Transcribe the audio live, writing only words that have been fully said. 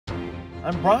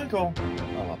I'm Bronco.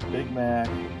 I love Big Mac,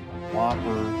 Whopper,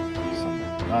 some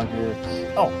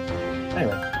McNuggets. Oh,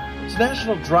 anyway, it's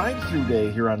National Drive-Thru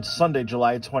Day here on Sunday,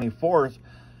 July 24th,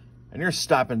 and you're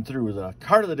stopping through the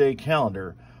Card of the Day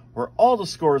calendar, where all the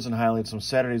scores and highlights from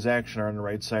Saturday's action are on the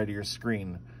right side of your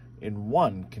screen in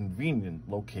one convenient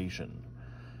location.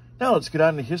 Now let's get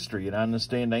on to history, and on this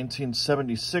day in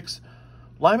 1976,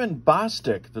 Lyman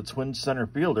Bostic, the Twins center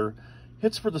fielder,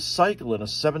 hits for the cycle in a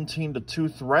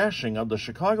 17-2 thrashing of the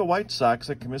Chicago White Sox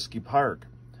at Comiskey Park.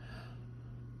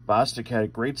 Bostic had a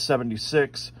great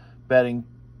 76, batting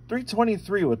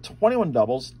 .323 with 21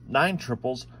 doubles, 9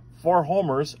 triples, 4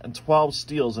 homers, and 12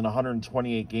 steals in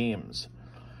 128 games.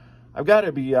 I've got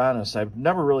to be honest, I've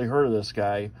never really heard of this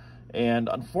guy, and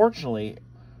unfortunately,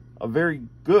 a very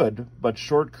good but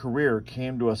short career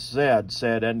came to a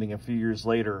sad ending a few years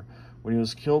later when he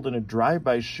was killed in a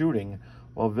drive-by shooting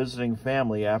while visiting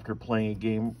family after playing a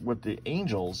game with the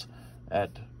Angels at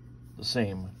the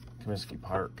same Comiskey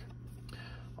Park.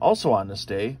 Also on this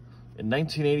day, in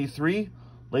 1983,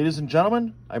 ladies and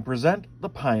gentlemen, I present the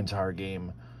Pine Tar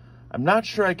game. I'm not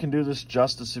sure I can do this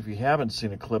justice if you haven't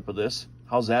seen a clip of this.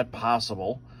 How's that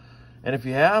possible? And if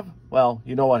you have, well,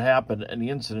 you know what happened, and the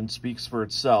incident speaks for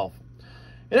itself.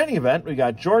 In any event, we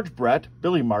got George Brett,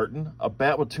 Billy Martin, a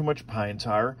bat with too much pine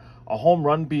tar, a home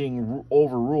run being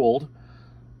overruled,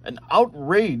 an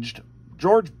outraged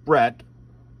George Brett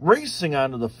racing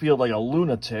onto the field like a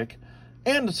lunatic,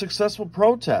 and a successful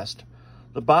protest.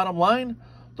 The bottom line,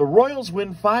 the Royals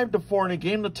win 5-4 in a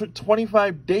game that took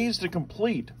 25 days to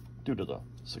complete due to the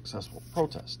successful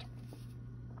protest.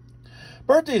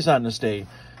 Birthdays on this day.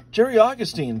 Jerry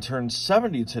Augustine turned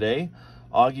 70 today.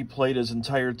 Augie played his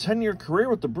entire 10-year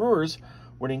career with the Brewers,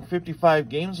 winning 55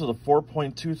 games with a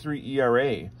 4.23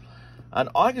 ERA. On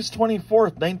August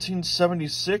 24th,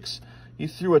 1976, he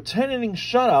threw a 10-inning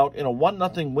shutout in a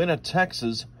 1-0 win at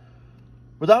Texas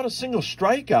without a single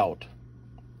strikeout.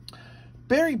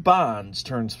 Barry Bonds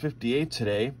turns 58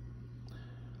 today.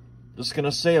 Just going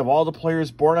to say, of all the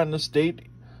players born on this date,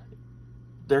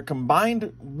 their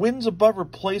combined wins above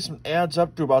replacement adds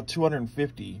up to about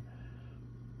 250.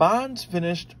 Bonds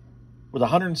finished with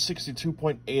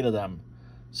 162.8 of them.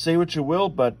 Say what you will,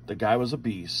 but the guy was a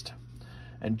beast.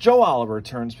 And Joe Oliver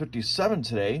turns 57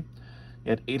 today. He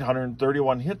had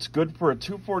 831 hits, good for a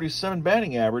 .247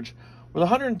 batting average, with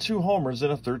 102 homers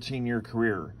in a 13-year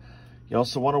career. He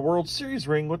also won a World Series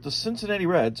ring with the Cincinnati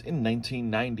Reds in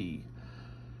 1990.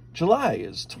 July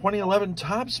is 2011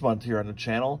 Topps month here on the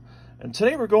channel, and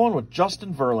today we're going with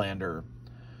Justin Verlander.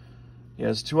 He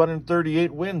has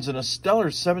 238 wins in a stellar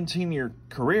 17-year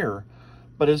career,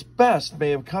 but his best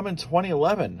may have come in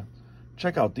 2011.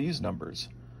 Check out these numbers.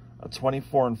 A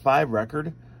 24-5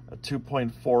 record, a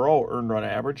 2.40 earned run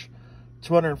average,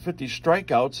 250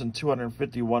 strikeouts and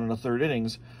 251 1/3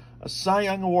 innings, a Cy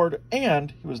Young Award,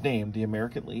 and he was named the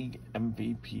American League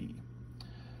MVP.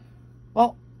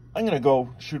 Well, I'm going to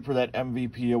go shoot for that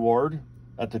MVP award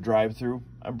at the drive-thru.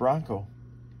 I'm Bronco.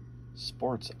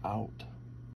 Sports out.